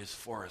power is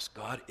for us.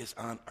 God is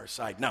on our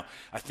side. Now,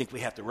 I think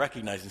we have to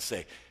recognize and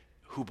say,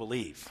 who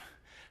believe?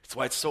 That's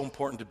why it's so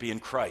important to be in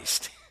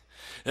Christ.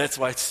 That's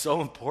why it's so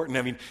important.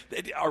 I mean,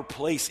 our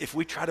place, if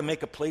we try to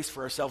make a place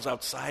for ourselves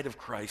outside of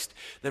Christ,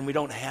 then we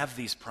don't have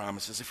these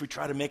promises. If we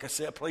try to make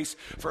a place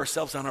for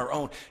ourselves on our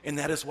own, and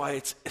that is why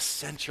it's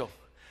essential.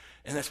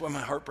 And that's why my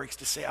heart breaks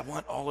to say, I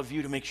want all of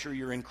you to make sure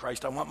you're in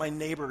Christ. I want my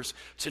neighbors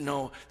to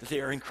know that they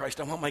are in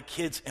Christ. I want my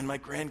kids and my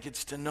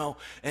grandkids to know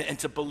and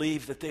to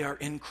believe that they are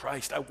in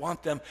Christ. I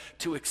want them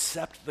to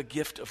accept the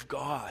gift of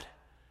God,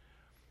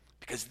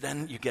 because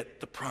then you get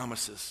the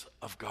promises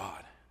of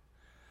God.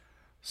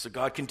 So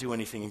God can do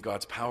anything, and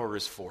God's power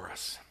is for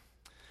us.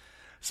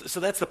 So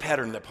that's the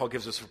pattern that Paul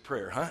gives us for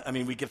prayer, huh? I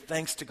mean, we give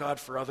thanks to God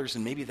for others,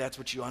 and maybe that's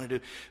what you want to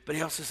do. But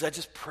he also says, I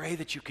just pray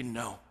that you can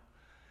know.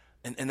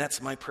 And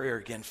that's my prayer,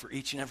 again, for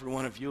each and every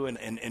one of you.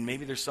 And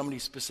maybe there's somebody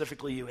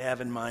specifically you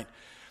have in mind.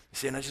 You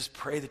say, and I just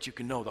pray that you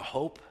can know the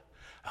hope.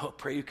 I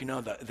pray you can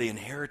know the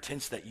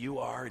inheritance that you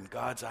are in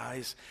God's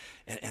eyes.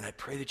 And I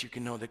pray that you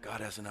can know that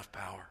God has enough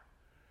power.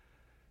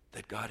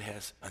 That God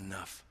has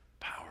enough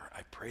power.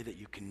 I pray that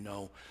you can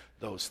know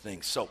those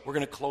things. So we're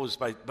going to close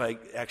by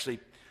actually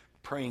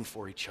praying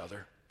for each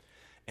other.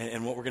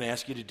 And what we're going to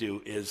ask you to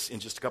do is, in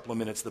just a couple of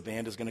minutes, the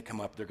band is going to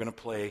come up. They're going to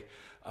play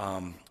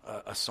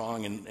a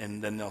song,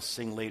 and then they'll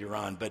sing later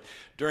on. But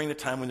during the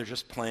time when they're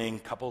just playing,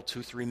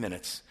 2-3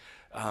 minutes,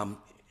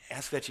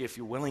 ask that you, if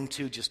you're willing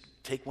to, just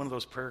take one of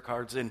those prayer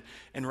cards and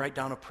write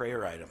down a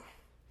prayer item.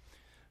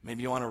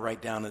 Maybe you want to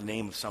write down the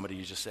name of somebody.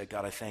 You just say,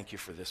 God, I thank you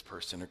for this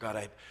person. Or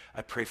God,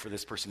 I pray for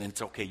this person. And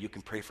it's okay. You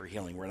can pray for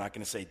healing. We're not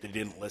going to say they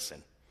didn't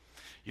listen.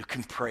 You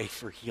can pray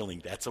for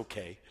healing. That's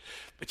okay.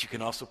 But you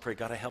can also pray,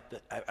 God,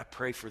 I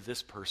pray for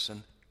this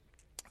person,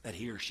 that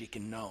he or she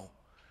can know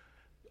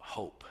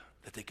hope,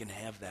 that they can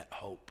have that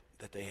hope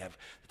that they have,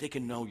 that they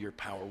can know your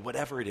power,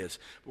 whatever it is.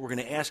 But we're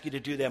going to ask you to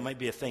do that. It might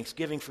be a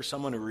thanksgiving for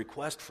someone, a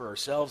request for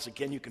ourselves.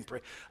 Again, you can pray.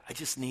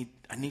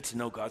 I need to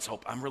know God's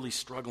hope. I'm really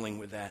struggling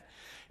with that.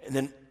 And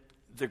then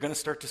they're going to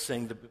start to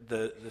sing.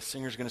 The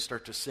singer's going to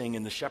start to sing,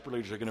 and the shepherd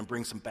leaders are going to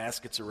bring some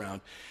baskets around.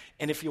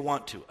 And if you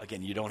want to,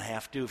 again, you don't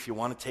have to. If you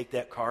want to take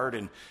that card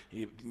and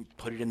you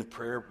put it in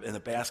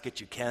the basket,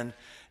 you can.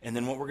 And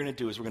then what we're going to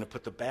do is we're going to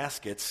put the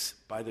baskets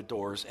by the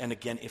doors. And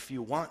again, if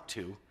you want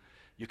to,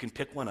 you can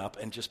pick one up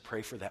and just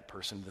pray for that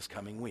person this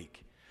coming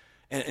week.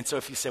 And so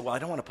if you say, well, I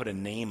don't want to put a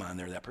name on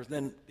there, that person,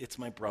 then it's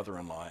my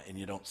brother-in-law, and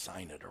you don't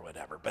sign it or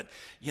whatever. But,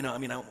 we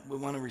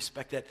want to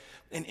respect that.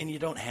 And you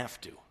don't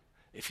have to.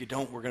 If you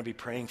don't, we're going to be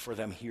praying for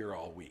them here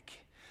all week.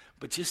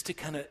 But just to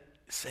kind of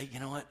say, you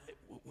know what,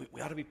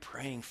 we ought to be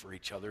praying for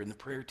each other. And the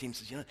prayer team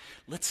says,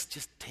 let's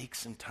just take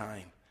some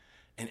time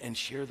and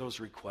share those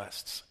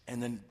requests.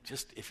 And then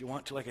just, if you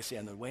want to, like I say,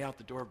 on the way out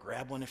the door,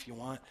 grab one if you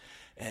want.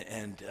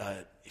 And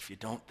if you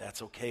don't,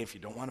 that's okay. If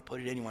you don't want to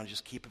put it in, you want to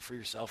just keep it for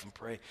yourself and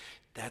pray,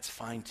 that's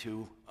fine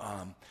too.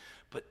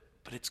 But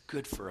it's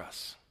good for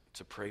us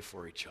to pray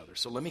for each other.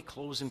 So let me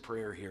close in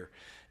prayer here,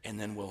 and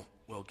then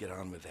we'll get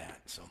on with that.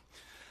 So,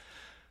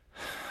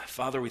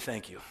 Father, we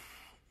thank you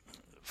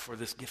for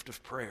this gift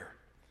of prayer,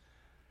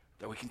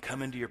 that we can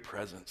come into your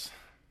presence.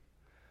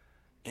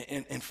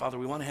 And Father,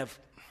 we want to have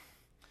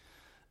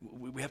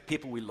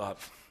people we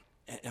love.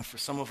 And for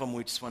some of them,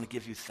 we just want to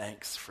give you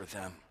thanks for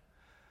them.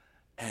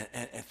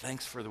 And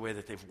thanks for the way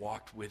that they've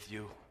walked with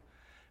you.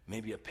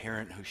 Maybe a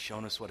parent who's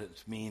shown us what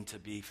it means to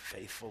be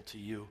faithful to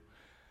you.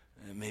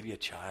 Maybe a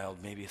child,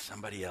 maybe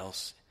somebody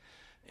else.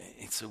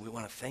 And so we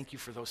want to thank you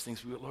for those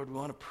things. Lord, we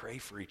want to pray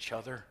for each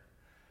other.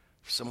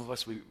 For some of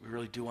us, we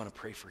really do want to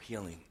pray for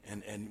healing,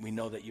 and we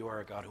know that you are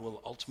a God who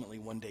will ultimately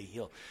one day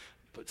heal.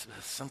 But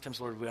sometimes,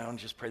 Lord, we want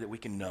to just pray that we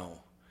can know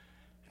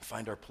and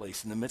find our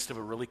place in the midst of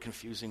a really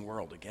confusing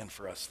world. Again,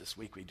 for us this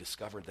week, we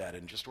discovered that,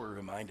 and just were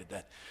reminded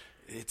that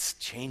it's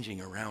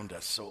changing around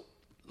us. So,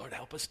 Lord,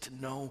 help us to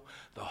know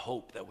the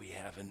hope that we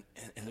have and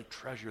the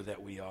treasure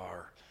that we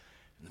are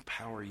and the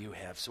power you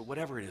have. So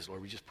whatever it is,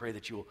 Lord, we just pray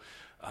that you'll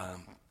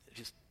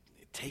just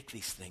take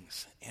these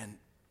things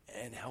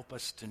and help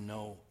us to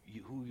know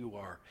who you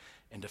are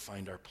and to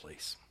find our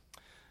place.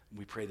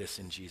 We pray this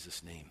in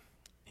Jesus' name.